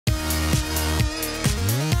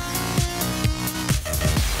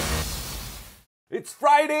It's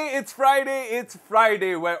Friday, it's Friday, it's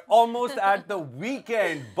Friday. We're almost at the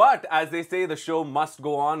weekend. But as they say, the show must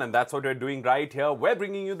go on, and that's what we're doing right here. We're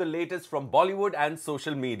bringing you the latest from Bollywood and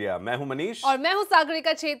social media. मैं हूं मनीष और मैं हूं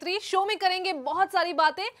Sagarika Chhetri. Show में करेंगे बहुत सारी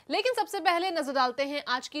बातें, लेकिन सबसे पहले नजर डालते हैं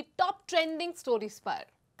आज की टॉप ट्रेंडिंग स्टोरीज पर।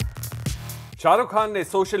 शाहरुख खान ने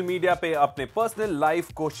सोशल मीडिया पे अपने पर्सनल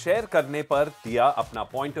लाइफ को शेयर करने पर दिया अपना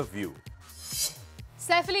point of view.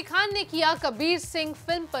 Saif Ali Khan ने किया कबीर सिंह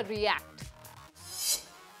फिल्म पर react.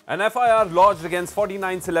 An FIR lodged against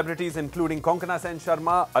 49 celebrities including Konkana Sen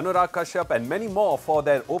Sharma, Anurag Kashyap and many more for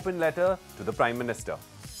their open letter to the Prime Minister.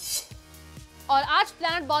 और आज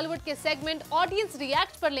प्लैनेट बॉलीवुड के सेगमेंट ऑडियंस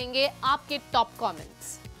रिएक्ट पर लेंगे आपके top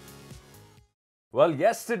comments. Well,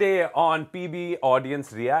 yesterday on PB Audience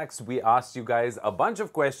Reacts, we asked you guys a bunch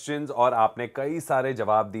of questions और आपने कई सारे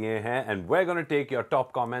जवाब दिए हैं and we're going to take your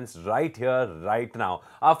top comments right here, right now.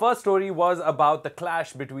 Our first story was about the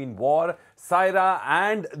clash between War, Sye Raa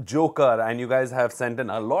and Joker, and you guys have sent in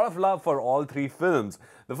a lot of love for all three films.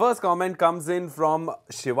 The first comment comes in from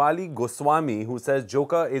Shivali Goswami, who says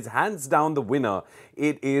Joker is hands down the winner.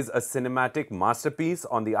 It is a cinematic masterpiece.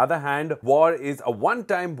 On the other hand, War is a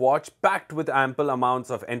one-time watch packed with ample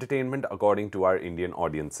amounts of entertainment according to our Indian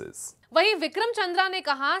audiences. वहीं विक्रम चंद्रा ने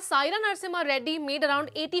कहा Sye Raa Narasimha Reddy made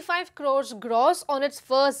around 85 crores gross on its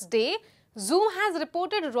first day. Zoom has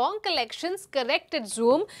reported wrong collections. Corrected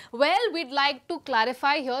Zoom. Well, we'd like to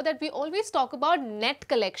clarify here that we always talk about net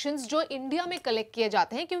collections जो India में collect किए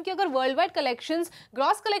जाते हैं, क्योंकि अगर world wide collections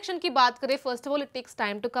gross collection की बात करें, first of all it takes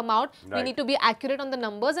time to come out. We need to be accurate on the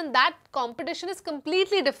numbers and that competition is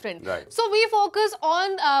completely different. So we focus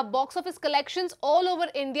on box office collections all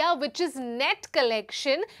over India, which is net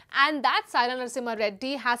collection, and that Sye Raa Narasimha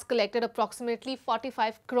Reddy has collected approximately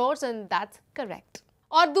 45 crores and that's correct.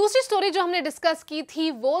 और दूसरी story जो हमने discuss की थी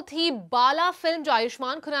वो थी बाला film जो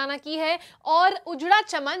आयुष्मान खुराना की है और उजड़ा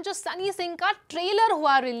चमन जो सनी सिंह का ट्रेलर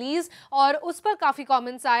हुआ रिलीज और उस पर काफी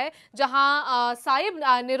कमेंट्स आए, जहां साहिब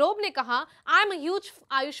निरोब ने कहा I am a huge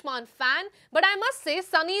Ayushman fan but I must say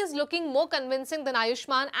Sunny is looking more convincing then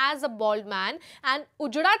Ayushman as a bold man and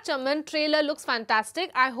Ujda Chaman trailer looks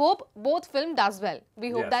fantastic. I hope both film does well. We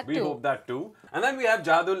hope that to. And then we have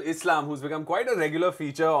Jadul Islam, who's become quite a regular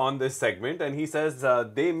feature on this segment, and he says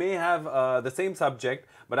they may have the same subject,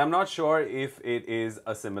 but I'm not sure if it is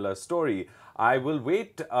a similar story. I will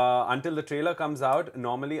wait until the trailer comes out.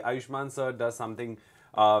 Normally, Ayushmann sir does something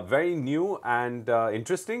very new and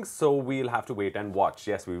interesting, so we'll have to wait and watch.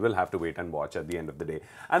 Yes, we will have to wait and watch at the end of the day.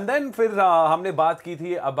 And then फिर हमने बात की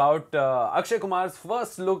थी about Akshay Kumar's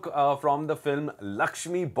first look from the film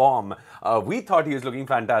Lakshmi Bomb. We thought he was looking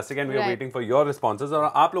fantastic and we are waiting for your responses.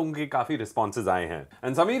 और आप लोगों के काफी responses आए हैं.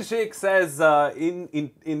 And Sameer Sheikh says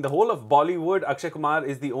in the whole of Bollywood, Akshay Kumar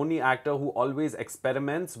is the only actor who always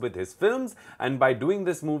experiments with his films, and by doing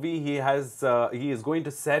this movie, he is going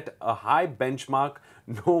to set a high benchmark.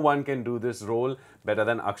 No one can do this role better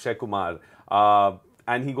than Akshay Kumar.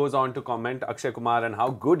 And he goes on to comment Akshay Kumar and how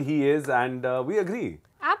good he is, and we agree.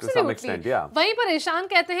 Absolutely. To some extent, yeah. वहीं पर ईशान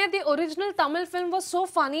कहते हैं the original Tamil film was so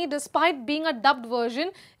funny despite being a dubbed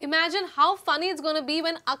version. Imagine how funny it's going to be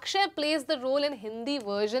when Akshay plays the role in Hindi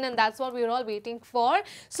version, and that's what we're all waiting for.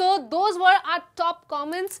 So those were our top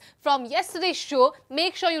comments from yesterday's show.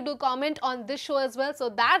 Make sure you do comment on this show as well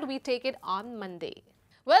so that we take it on Monday.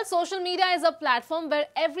 Well, social media is a platform where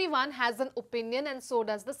everyone has an opinion and so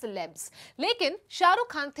does the celebs. Lekin, Shah Rukh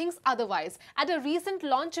Khan thinks otherwise. At a recent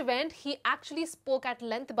launch event, he actually spoke at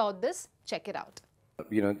length about this. Check it out.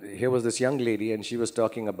 You know, here was this young lady and she was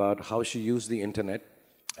talking about how she used the internet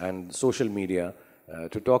and social media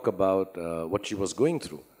to talk about what she was going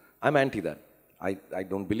through. I'm anti that. I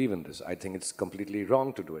don't believe in this. I think it's completely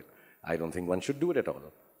wrong to do it. I don't think one should do it at all.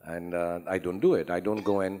 And I don't do it. I don't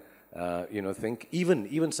go and think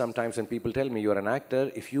even sometimes when people tell me you're an actor,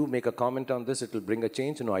 if you make a comment on this, it will bring a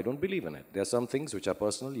change. No, I don't believe in it. There are some things which are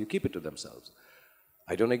personal. You keep it to themselves.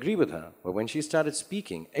 I don't agree with her. But when she started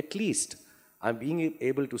speaking, at least I'm being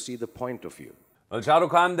able to see the point of view. Well, Shah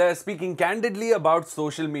Rukh Khan there speaking candidly about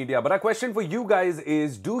social media. But our question for you guys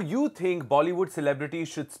is, do you think Bollywood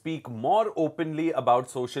celebrities should speak more openly about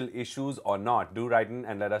social issues or not? Do write in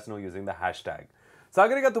and let us know using the hashtag.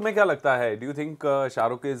 Sagarika, तुम्हें क्या लगता है? Do you think Shah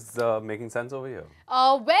Rukh is making sense over here?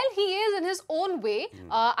 Well, he is in his own way.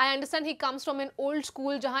 I understand he comes from an old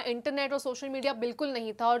school जहाँ internet और social media बिल्कुल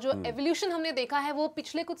नहीं था, और जो एवोल्यूशन हमने देखा है वो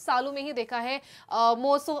पिछले कुछ सालों में ही देखा है,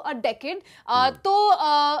 more so a decade. तो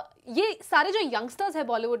ये सारे जो यंगस्टर्स है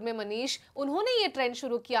बॉलीवुड में मनीष, उन्होंने ये ट्रेंड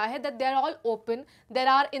शुरू किया है that they are all open. There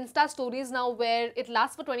are Insta stories now where it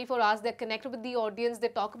lasts for 24 hours. They're connected with the audience. They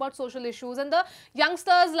talk about social issues, and the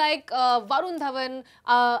youngsters like Varun Dhawan,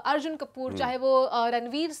 Khan, Arjun Kapoor, चाहे वो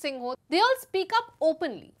रणवीर सिंह हो, they all speak up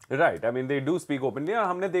openly. Right. I mean, they do speak openly.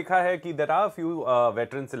 हमने देखा है कि there are a few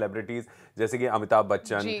veteran celebrities जैसे कि अमिताभ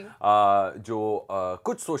बच्चन जो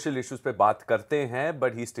कुछ social issues पे बात करते हैं,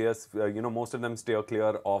 but he stays, most of them steer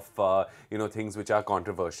clear of, things which are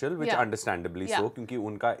controversial, which understandably so, क्योंकि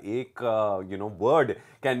उनका एक, word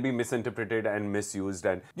can be misinterpreted and misused.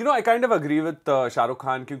 And, I kind of agree with Shah Rukh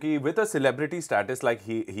Khan, क्योंकि with a celebrity status like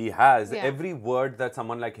he has, every word that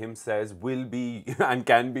someone like him says will be and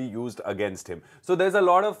can be used against him. So there's a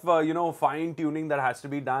lot of, fine tuning that has to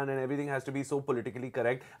be done, and everything has to be so politically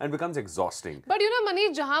correct and becomes exhausting. But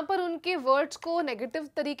Manish, जहाँ पर उनके words को negative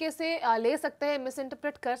तरीके से ले सकते हैं,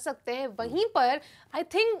 misinterpret कर सकते हैं, वहीं पर I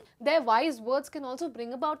think their wise words can also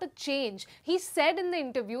bring about a change. He said in the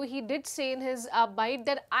interview, he did say in his bite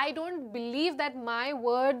that I don't believe that my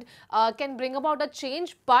word can bring about a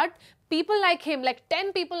change, but people like him, like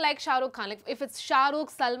 10 people like Shah Rukh Khan, like if it's Shah Rukh,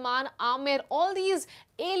 Salman, Amir, all these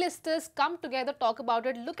A-listers come together, talk about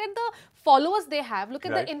it, look at the followers they have, look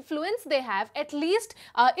at the influence they have. At least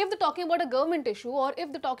if they're talking about a government issue or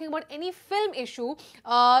if they're talking about any film issue,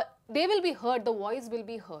 they will be heard, the voice will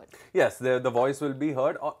be heard. Yes, the voice will be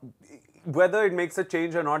heard. Whether it makes a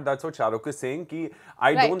change or not, that's what Shah Rukh is saying. Ki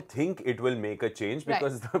I don't think it will make a change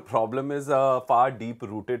because the problem is a far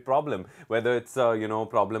deep-rooted problem. Whether it's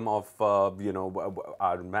problem of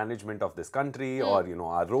our management of this country or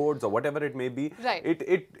our roads or whatever it may be,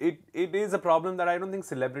 it is a problem that I don't think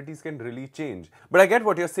celebrities can really change. But I get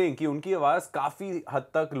what you're saying कि उनकी आवाज काफी हद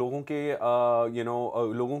तक लोगों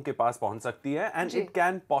के पास पहुंच सकती है, and it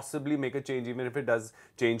can possibly make a change even if it does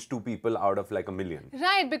change 2 people out of like a million.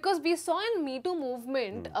 Right, because we saw in Me Too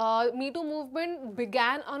movement, Me Too movement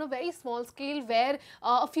began on a very small scale where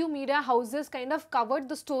a few media houses kind of covered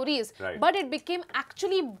the stories. But it became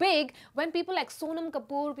actually big when people like Sonam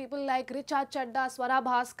Kapoor, people like Richa Chadda, Swara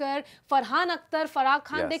Bhaskar, Farhan Akhtar, Farah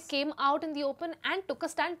Khan, they came out in the open and took a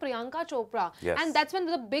stand, Priyanka Chopra. And that's when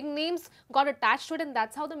the big names got attached to it, and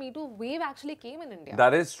that's how the Me Too wave actually came in India.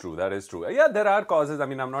 That is true, that is true. Yeah, there are causes. I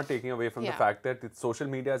mean, I'm not taking away from the fact that social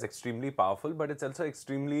media is extremely powerful, but it's also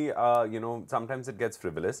extremely sometimes it gets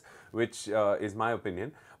frivolous, which is my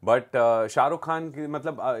opinion. But Shah Rukh Khan की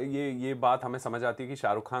मतलब ये बात हमें समझ आती है कि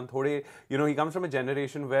Shah Rukh Khan थोड़े he comes from a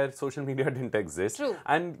generation where social media didn't exist. True.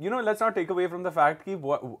 And let's not take away from the fact that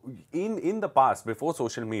in the past, before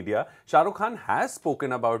social media, Shah Rukh Khan has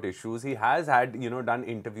spoken about issues. He has had done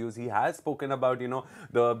interviews. He has spoken about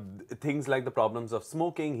the things like the problems of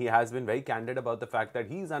smoking. He has been very candid about the fact that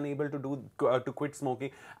he's unable to quit smoking,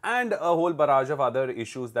 and a whole barrage of other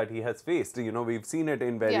issues that he has faced. We've seen it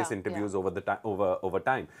in various interviews over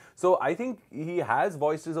time. So I think he has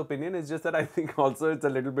voiced his opinion. It's just that I think also it's a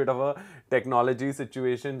little bit of a technology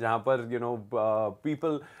situation जहाँ पर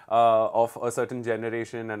people of a certain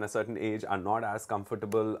generation and a certain age are not as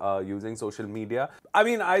comfortable using social media. I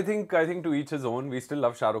mean, I think to each his own. We still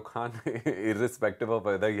love Shah Rukh Khan irrespective of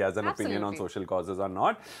whether he has an opinion on social causes or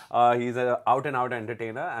not. He's an out and out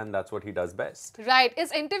entertainer, and that's what he does best. Right.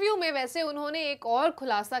 इस interview में वैसे उन्होंने एक और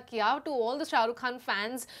खुलासा किया to all the Shah Rukh Khan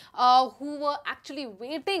fans who were actually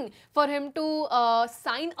waiting for him to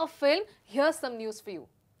sign a film. Here's some news for you.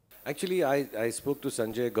 Actually, I spoke to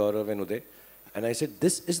Sanjay, Gaurav and Uday, and I said,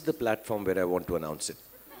 this is the platform where I want to announce it.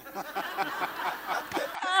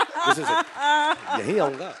 This is it. यहीं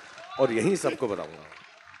आऊँगा और यहीं सबको बताऊँगा.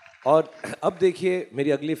 और अब देखिए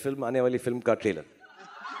मेरी अगली फिल्म आने वाली फिल्म का trailer.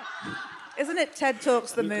 Isn't it TED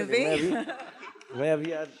Talks the movie? मैं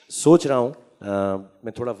अभी यार सोच रहा हूँ,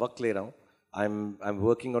 मैं थोड़ा वक्त ले रहा हूँ. I'm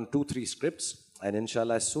working on 2-3 scripts, and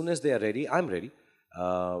inshallah as soon as they are ready, I'm ready,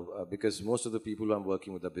 because most of the people who I'm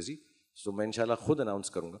working with are busy. So मैं inshallah खुद announce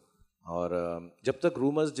करूँगा. और जब तक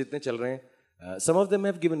rumors जितने चल रहे हैं, some of them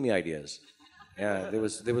have given me ideas. Yeah,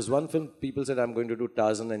 there was one film people said I'm going to do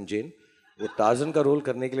Tarzan and Jane. वो Tarzan का role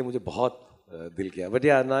करने के लिए मुझे बहुत दिल किया. But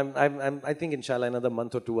yeah, I think inshallah another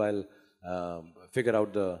month or 2 I'll figure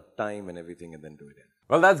out the time and everything and then do it.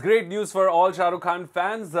 Well, that's great news for all Shah Rukh Khan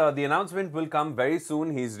fans. The announcement will come very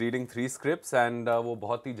soon. He's reading 3 scripts, and वो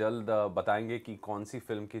बहुत ही जल्द बताएंगे कि कौन सी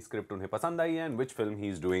film की script उन्हें पसंद आई है and which film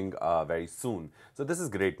he's doing very soon. So this is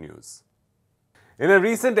great news. In a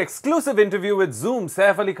recent exclusive interview with Zoom,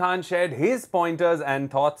 Saif Ali Khan shared his pointers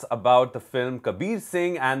and thoughts about the film Kabir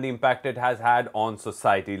Singh and the impact it has had on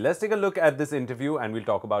society. Let's take a look at this interview and we'll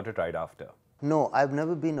talk about it right after. No, I've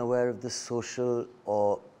never been aware of the social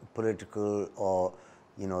or political or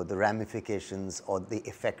the ramifications or the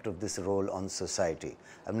effect of this role on society.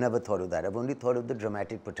 I've never thought of that. I've only thought of the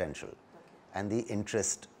dramatic potential and the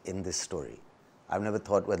interest in this story. I've never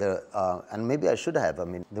thought whether, and maybe I should have. I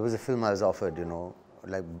mean, there was a film I was offered,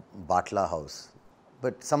 like Batla House.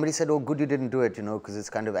 But somebody said, oh, good you didn't do it, you know, because it's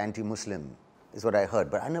kind of anti-Muslim, is what I heard.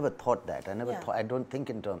 But I never thought that. I never thought, I don't think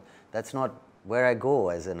in terms, that's not where I go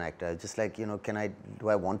as an actor. Just like, you know, do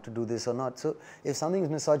I want to do this or not? So if something's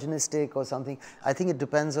misogynistic or something, I think it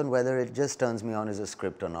depends on whether it just turns me on as a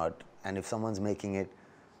script or not. And if someone's making it,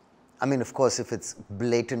 I mean, of course, if it's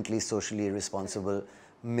blatantly socially irresponsible,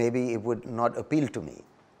 maybe it would not appeal to me.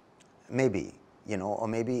 Maybe, you know, or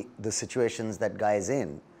maybe the situations that guy is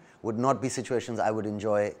in would not be situations I would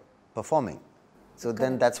enjoy performing. So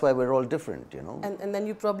then that's why we're all different, you know. And then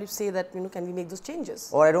you probably say that, you know, can we make those changes?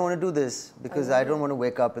 Or I don't want to do this because I don't want to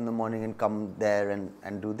wake up in the morning and come there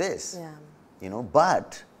and do this. Yeah. You know,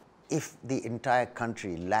 but if the entire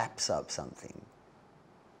country laps up something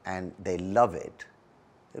and they love it,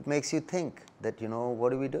 it makes you think that, you know,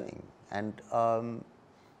 what are we doing? And are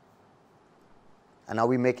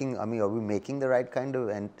we making, I mean, are we making the right kind of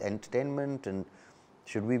entertainment? And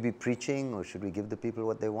should we be preaching or should we give the people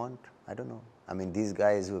what they want? I don't know. I mean, these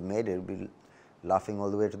guys who have made it will be laughing all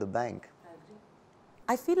the way to the bank.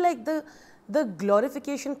 I feel like the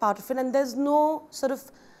glorification part of it, and there's no sort of,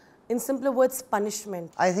 in simpler words,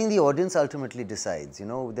 punishment. I think the audience ultimately decides. You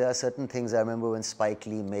know, there are certain things. I remember when Spike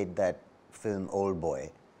Lee made that film Old Boy.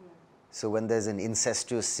 So when there's an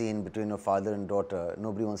incestuous scene between a father and daughter,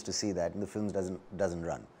 nobody wants to see that, and the film doesn't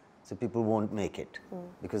run. So people won't make it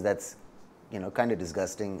because that's, you know, kind of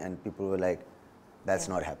disgusting, and people were like, that's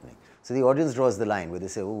not happening. So the audience draws the line where they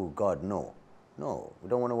say, oh God, no, we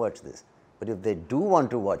don't want to watch this. But if they do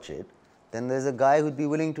want to watch it, then there's a guy who'd be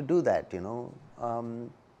willing to do that, you know.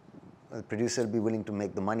 The producer will be willing to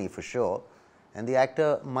make the money for sure, and the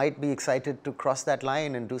actor might be excited to cross that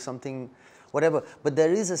line and do something, whatever. But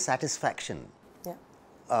there is a satisfaction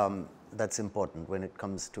that's important when it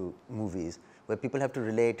comes to movies, where people have to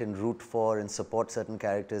relate and root for and support certain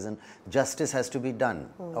characters, and justice has to be done.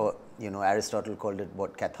 Or, you know, Aristotle called it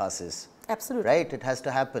what, catharsis. Absolutely. Right? It has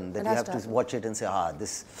to happen. That you have to watch it and say,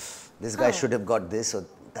 this guy should have got this, or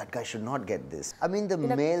that guy should not get this. I mean, the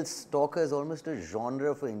male stalker is almost a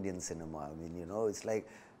genre for Indian cinema. I mean, you know, it's like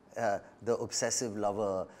the obsessive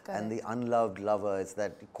lover and the unloved lover. It's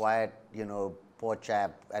that quiet, you know, poor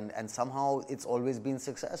chap, and somehow it's always been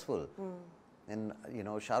successful. And, you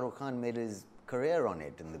know, Shah Rukh Khan made his career on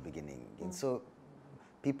it in the beginning. And so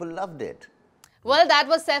people loved it. Well, that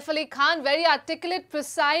was Saif Ali Khan, very articulate,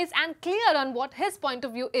 precise and clear on what his point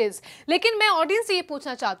of view is. लेकिन मैं audience से ये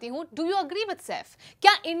पूछना चाहती हूँ, do you agree with Saif?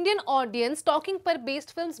 क्या Indian audience stocking पर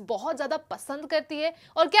based films बहुत ज़्यादा पसंद करती है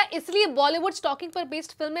और क्या इसलिए बॉलीवुड स्टॉकिंग पर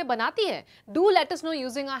बेस्ड फिल्में बनाती है? Do let us know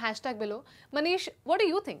using our hashtag below. Manish, what do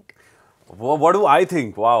you think? What do I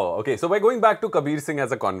think? Wow. Okay, so we're going back to Kabir Singh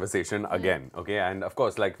as a conversation again. Okay, and of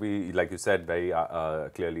course, like you said very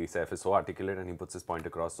clearly, Saif is so articulate and he puts his point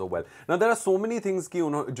across so well. Now there are so many things ki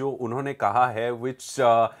jo unhone kaha hai which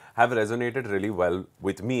have resonated really well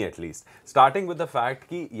with me at least. Starting with the fact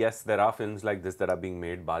कि yes, there are films like this that are being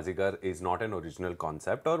made. Bazigar is not an original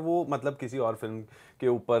concept और वो मतलब किसी और film के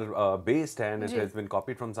ऊपर based है and it has been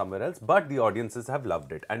copied from somewhere else. But the audiences have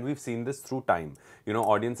loved it, and we've seen this through time. You know,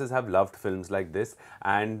 audiences have loved films like this,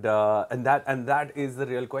 and that is the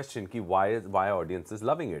real question कि why are audiences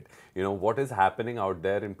loving it? You know, what is happening out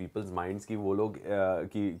there in people's minds कि वो लोग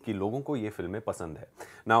कि लोगों को ये फिल्में पसंद है.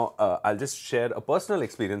 Now I'll just share a personal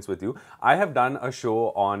experience with you. I have done a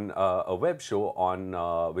show on a web show on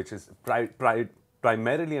which is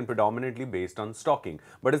primarily and predominantly based on stalking,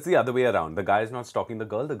 but it's the other way around. The guy is not stalking the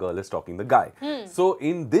girl is stalking the guy. So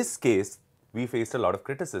in this case, we faced a lot of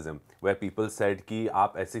criticism where people said कि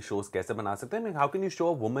आप ऐसे shows कैसे बना सकते हैं? How can you show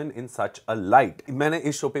a woman in such a light? मैंने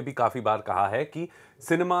इस show पे भी काफी बार कहा है कि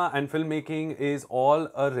cinema and filmmaking is all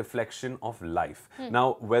a reflection of life.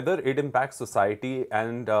 Now, whether it impacts society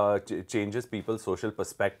and changes people's social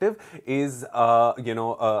perspective is, you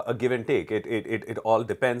know, a give and take. It all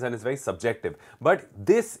depends and it's very subjective. But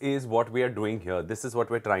this is what we are doing here. This is what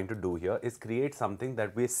we're trying to do here, is create something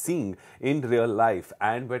that we're seeing in real life,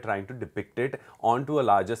 and we're trying to depict it onto a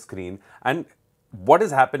larger screen. And what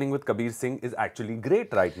is happening with Kabir Singh is actually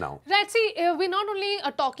great right now. Right, see, we're not only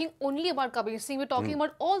talking only about Kabir Singh, we're talking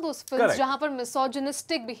about all those films जहाँ पर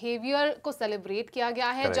misogynistic behavior को celebrate किया गया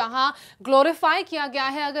है, जहाँ glorify किया गया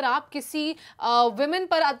है. अगर आप किसी women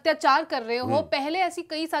पर अत्याचार कर रहे हो, पहले ऐसी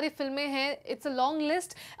कई सारी फिल्में हैं, it's a long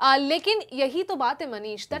list. लेकिन यही तो बात है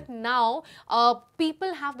Manish, that now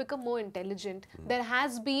people have become more intelligent. There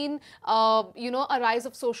has been, you know, a rise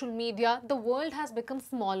of social media. The world has become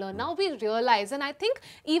smaller. Now we realize, and and I think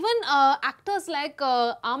even actors like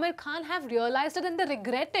Amir Khan have realized it and they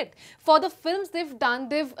regret it for the films they've done.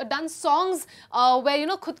 They've done songs where, you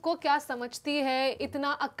know, खुद को क्या समझती है,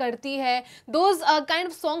 इतना अकड़ती है. Those kind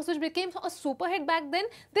of songs which became a super hit back then,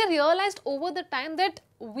 they realized over the time that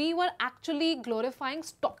we were actually glorifying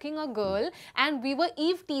stalking a girl and we were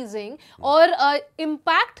eve teasing. और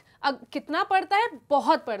impact कितना पड़ता है?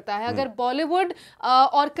 बहुत पड़ता है. अगर बॉलीवुड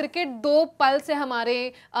और क्रिकेट दो पल से हमारे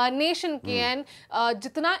नेशन के एंड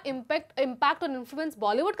जितना इम्पैक्ट और इन्फ्लुएंस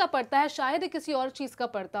बॉलीवुड का पड़ता है शायद ही किसी और चीज का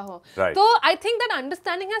पड़ता हो. तो I think that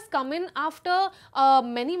understanding has come in after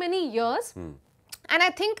many years. And I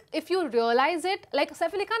think if you realize it, like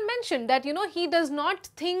Saif Ali Khan mentioned that, you know, he does not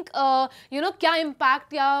think, you know, क्या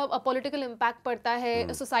impact या political impact पड़ता है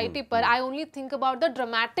society पर. I only think about the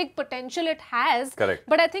dramatic potential it has. Correct.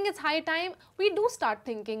 But I think it's high time we do start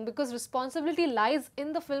thinking, because responsibility lies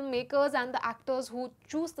in the filmmakers and the actors who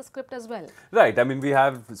choose the script as well. Right. I mean, we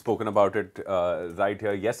have spoken about it right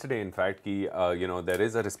here yesterday, in fact, कि, you know, there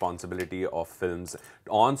is a responsibility of films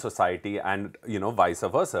on society and, you know, vice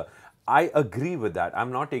versa. I agree with that.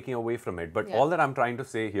 I'm not taking away from it. But all that I'm trying to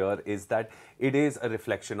say here is that it is a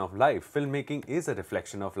reflection of life. Filmmaking is a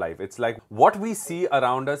reflection of life. It's like what we see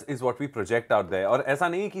around us is what we project out there. और ऐसा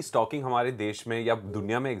नहीं कि stalking हमारे देश में या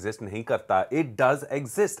दुनिया में exist नहीं करता. It does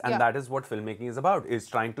exist, and that is what filmmaking is about. It's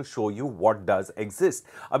trying to show you what does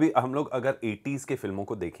exist. अभी हम लोग अगर 80s के फिल्मों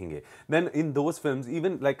को देखेंगे, then in those films,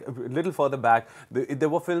 even like a little further back, there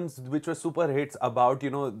were films which were super hits about,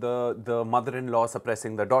 you know, the mother-in-law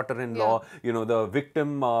suppressing the daughter-in-law. You know, the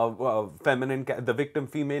victim the victim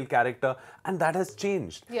female character, and that has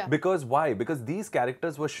changed. Because why? Because these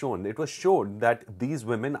characters were shown. It was shown that these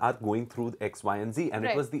women are going through X, Y, and Z, and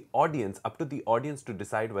it was the audience, up to the audience to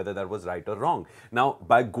decide whether that was right or wrong. Now,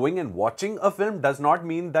 by going and watching a film does not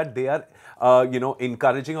mean that they are, you know,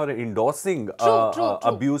 encouraging or endorsing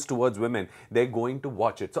abuse towards women. They're going to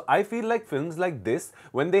watch it. So I feel like films like this,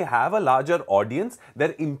 when they have a larger audience,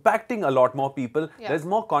 they're impacting a lot more people. There's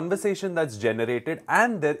more conversation that's generated,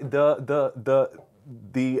 and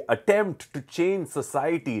the attempt to change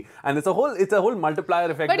society, and it's a whole multiplier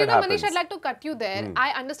effect. But you know, happens. Manish, I'd like to cut you there.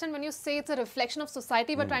 I understand when you say it's a reflection of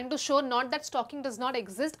society, we're trying to show not that stalking does not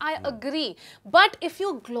exist. I agree. But if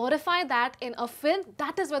you glorify that in a film,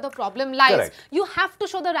 that is where the problem lies. Correct. You have to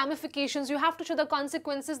show the ramifications, you have to show the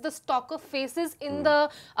consequences the stalker faces in the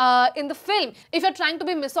film. If you're trying to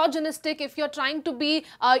be misogynistic, if you're trying to be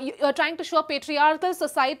you're trying to show a patriarchal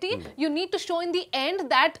society, you need to show in the end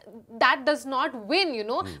that that does not win, you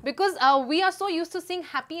know, because we are so used to seeing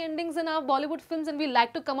happy endings in our Bollywood films and we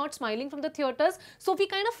like to come out smiling from the theatres. So we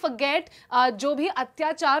kind of forget जो भी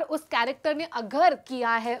अत्याचार उस character ने अगर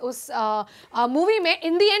किया है उस movie में,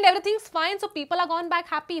 in the end everything's fine, so people are gone back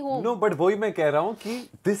happy home. No, but वही मैं कह रहा हूँ कि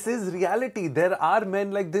this is reality. There are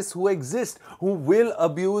men like this who exist, who will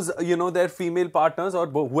abuse, you know, their female partners or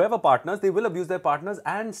whoever partners, they will abuse their partners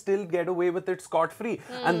and still get away with it scot-free.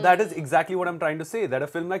 And that is exactly what I'm trying to say, that a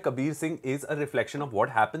film like Kabir Singh is a reflection of what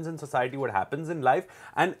happens in society, what happens in life.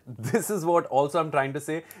 And this is what also I'm trying to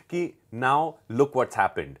say, कि now look what's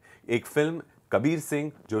happened. एक film Kabir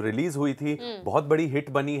Singh जो release हुई थी, बहुत बड़ी hit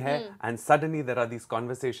बनी है, and suddenly there are these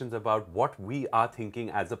conversations about what we are thinking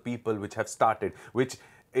as a people which have started, which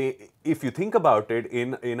if you think about it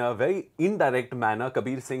in a very indirect manner,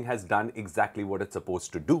 Kabir Singh has done exactly what it's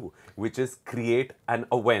supposed to do, which is create an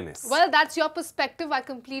awareness. Well, that's your perspective. I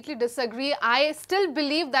completely disagree. I still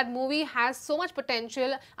believe that movie has so much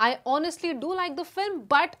potential. I honestly do like the film,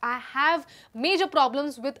 but I have major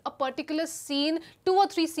problems with a particular scene, 2 or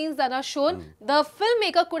 3 scenes that are shown. The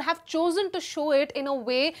filmmaker could have chosen to show it in a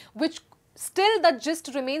way which still the gist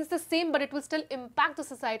remains the same, but it will still impact the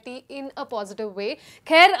society in a positive way.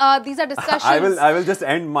 Khair, these are discussions. I will just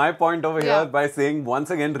end my point over here by saying, once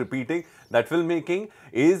again, repeating that filmmaking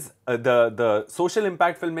is the social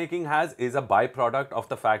impact filmmaking has is a byproduct of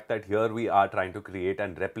the fact that here we are trying to create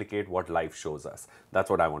and replicate what life shows us. That's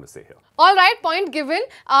what I want to say here. All right, point given.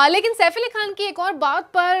 लेकिन सैफ अली खान की एक और बात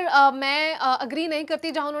पर मैं agree नहीं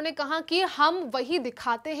करती, जहां उन्होंने कहा कि हम वही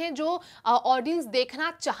दिखाते हैं जो ऑडियंस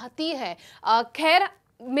देखना चाहती है. खैर,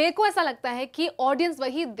 मेरे को ऐसा लगता है कि ऑडियंस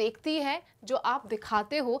वही देखती है जो आप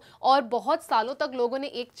दिखाते हो, और बहुत सालों तक लोगों ने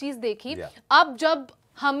एक चीज देखी. अब जब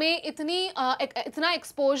हमें इतना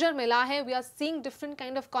exposure मिला है, we are seeing different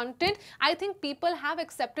kind of content. I think people have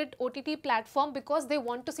accepted OTT platform because they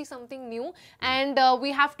want to see something new, and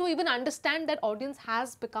we have to even understand that audience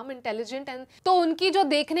has become intelligent, and तो उनकी जो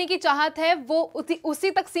देखने की चाहत है वो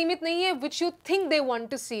उसी तक सीमित नहीं है which you think they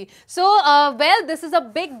want to see. So well, this is a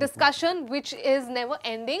big discussion which is never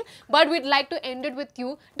ending, but we'd like to end it with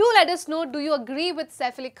you. Do let us know, do you agree with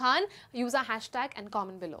Saif Ali Khan? Use a hashtag and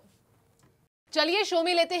comment below. चलिए show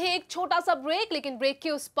में लेते हैं एक छोटा सा break, लेकिन break के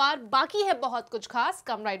उस पार बाकी है बहुत कुछ खास.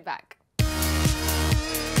 कम राइट बैक.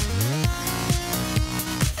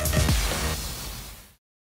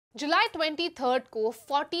 जुलाई 23 को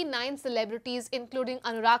 49 सेलिब्रिटीज इंक्लूडिंग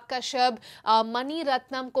अनुराग कश्यप, मणि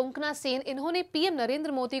रत्नम, कोंकणा सेन, इन्होंने पीएम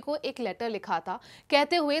नरेंद्र मोदी को एक लेटर लिखा था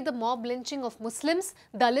कहते हुए the mob lynching of Muslims,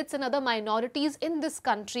 Dalits and other minorities in this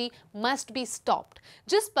country must be stopped,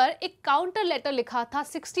 जिस पर एक काउंटर लेटर लिखा था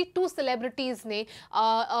 62 सेलिब्रिटीज ने,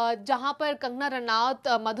 जहां पर कंगना रनौत,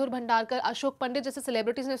 मधुर भंडारकर, अशोक पंडित जैसे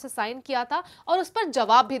सेलिब्रिटीज ने उसे साइन किया था और उस पर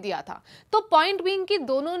जवाब भी दिया था. तो पॉइंट बीइंग कि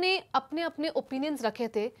दोनों ने अपने अपने ओपिनियंस रखे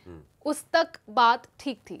थे, उस तक बात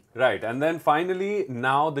ठीक थी. Right, and then finally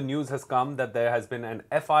now the news has come that there has been an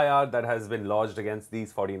FIR that has been lodged against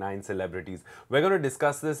these 49 celebrities. We're going to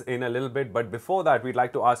discuss this in a little bit, but before that we'd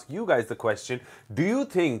like to ask you guys the question: do you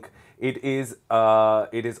think it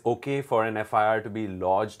is okay for an FIR to be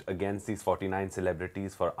lodged against these 49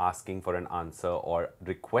 celebrities for asking for an answer or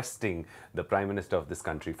requesting the Prime Minister of this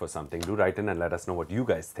country for something? Do write in and let us know what you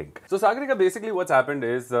guys think. So Sagarika, basically what's happened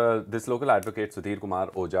is this local advocate Sudhir Kumar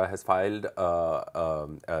Oja has filed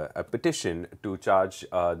a petition to charge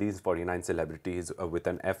these 49 celebrities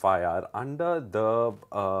with an FIR under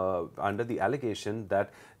the allegation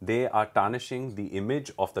that they are tarnishing the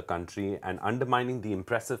image of the country and undermining the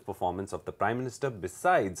impressive performance of the Prime Minister,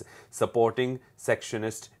 besides supporting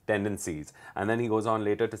sectionist tendencies. And then he goes on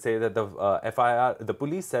later to say that the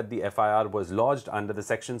police said the FIR was lodged under the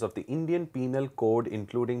sections of the Indian Penal Code,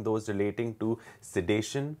 including those relating to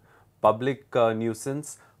sedition, public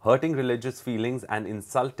nuisance, hurting religious feelings and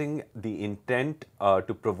insulting the intent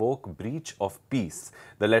to provoke breach of peace.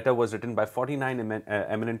 The letter was written by 49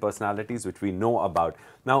 eminent personalities which we know about.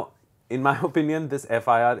 Now, in my opinion, this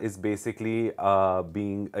FIR is basically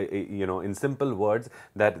being, in simple words,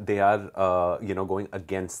 that they are, going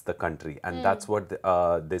against the country. And that's what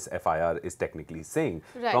this FIR is technically saying,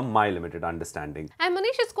 right, from my limited understanding. And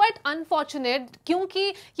Manish, is quite unfortunate क्योंकि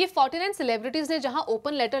ये 49 celebrities ने जहाँ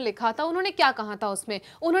open letter लिखा था, उन्होंने क्या कहा था उसमें?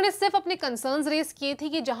 उन्होंने सिर्फ अपने concerns raise किए थे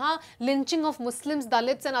कि जहाँ lynching of Muslims,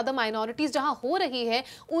 Dalits and other minorities जहाँ हो रही है,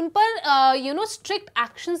 उन पर strict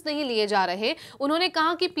actions नहीं लिए जा रहे. उन्होंने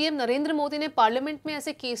कहा कि PM नरेंद्र मोदी ने पार्लियामेंट में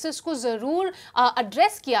ऐसे केसेस को जरूर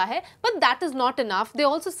एड्रेस किया है, but that is not enough. They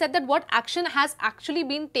also said that what action has actually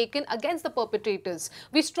been taken against the perpetrators.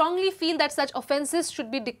 We strongly feel that such offences should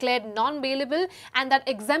be declared non-bailable and that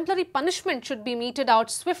exemplary punishment should be meted out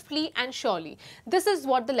swiftly and surely. This is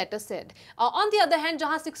what the letter said. On the other hand,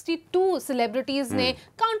 जहां 62 celebrities ने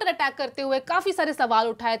counter attack करते हुए काफी सारे सवाल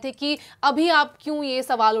उठाए थे कि अभी आप क्यों ये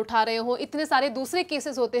सवाल उठा रहे हो, इतने सारे दूसरे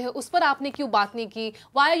केसेस होते हैं, उस पर आपने क्यों बात नहीं की?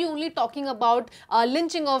 Why are you only talking about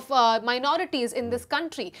lynching of minorities in this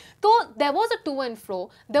country? So there was a to and fro.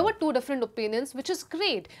 There were two different opinions, which is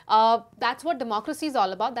great. That's what democracy is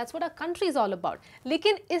all about. That's what our country is all about.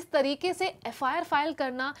 लेकिन इस तरीके से FIR file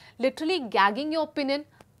करना, literally gagging your opinion,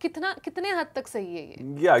 कितने हद तक सही है ये?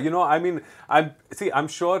 Yeah, I mean, I'm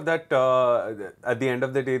sure that at the end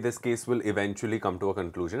of the day, this case will eventually come to a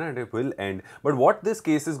conclusion and it will end. But what this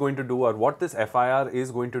case is going to do, or what this FIR is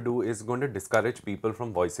going to do, is going to discourage people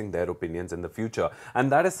from voicing their opinions in the future.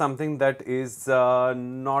 And that is something that is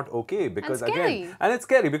not okay, because again, and it's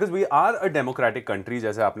scary because we are a democratic country,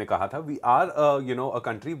 जैसे आपने कहा था. We are, a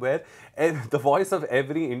country where the voice of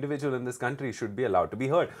every individual in this country should be allowed to be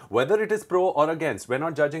heard, whether it is pro or against. We're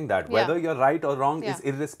not judging that. Whether you're right or wrong is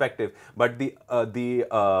irrespective, but the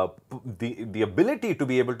ability to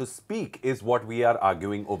be able to speak is what we are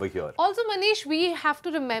arguing over here. Also, Manish, we have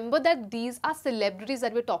to remember that these are celebrities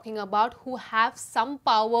that we're talking about who have some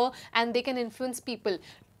power and they can influence people.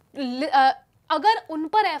 अगर उन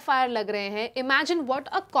पर FIR लग रहे हैं, imagine what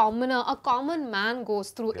a common man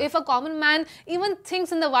goes through. If a common man even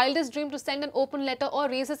thinks in the wildest dream to send an open letter or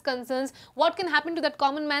raise his concerns, what can happen to that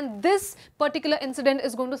common man? This particular incident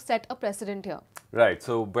is going to set a precedent here. Right,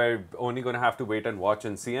 so we're only going to have to wait and watch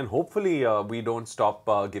and see, and hopefully we don't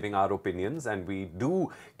stop giving our opinions, and we do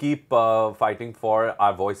keep fighting for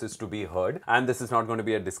our voices to be heard, and this is not going to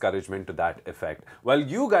be a discouragement to that effect. Well,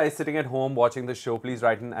 you guys sitting at home watching the show, please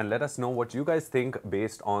write in and let us know what you guys guys think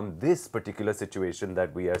based on this particular situation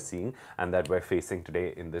that we are seeing and that we're facing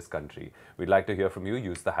today in this country? We'd like to hear from you.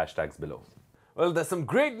 Use the hashtags below. Well, there's some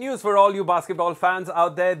great news for all you basketball fans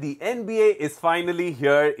out there. The NBA is finally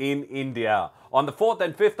here in India. On the 4th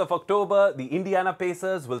and 5th of October, the Indiana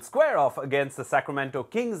Pacers will square off against the Sacramento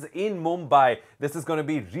Kings in Mumbai. This is going to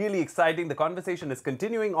be really exciting. The conversation is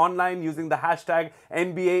continuing online using the hashtag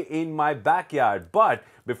NBA in my backyard. But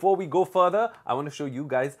before we go further, I want to show you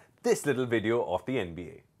guys this little video of the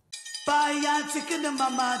NBA. Chicken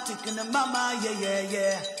mama, yeah, yeah,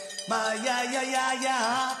 yeah. My, yeah, yeah, yeah,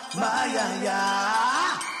 yeah. My, yeah,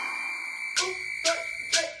 yeah.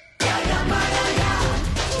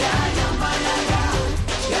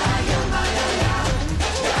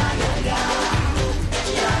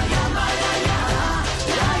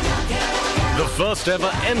 The first ever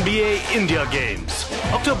NBA India Games.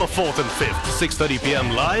 October 4th and 5th, 6:30 p.m.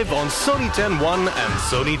 live on Sony 10.1 and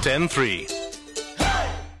Sony 10.3.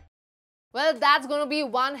 Well, that's going to be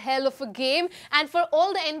one hell of a game. And for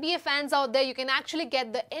all the NBA fans out there, you can actually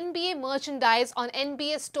get the NBA merchandise on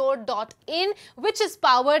nbastore.in, which is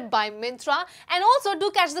powered by Myntra. And also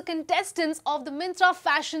do catch the contestants of the Myntra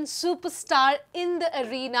Fashion Superstar in the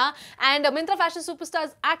arena. And Myntra Fashion Superstar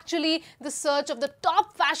is actually the search of the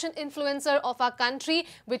top fashion influencer of our country,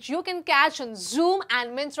 which you can catch on Zoom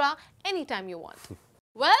and Myntra anytime you want.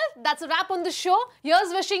 Well, that's a wrap on the show.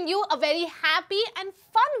 Here's wishing you a very happy and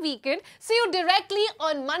fun weekend. See you directly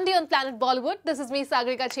on Monday on Planet Bollywood. This is me,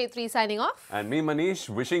 Sagarika Chetri, signing off. And me, Manish,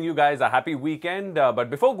 wishing you guys a happy weekend. But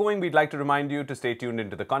before going, we'd like to remind you to stay tuned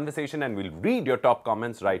into the conversation and we'll read your top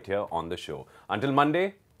comments right here on the show. Until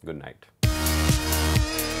Monday, good night.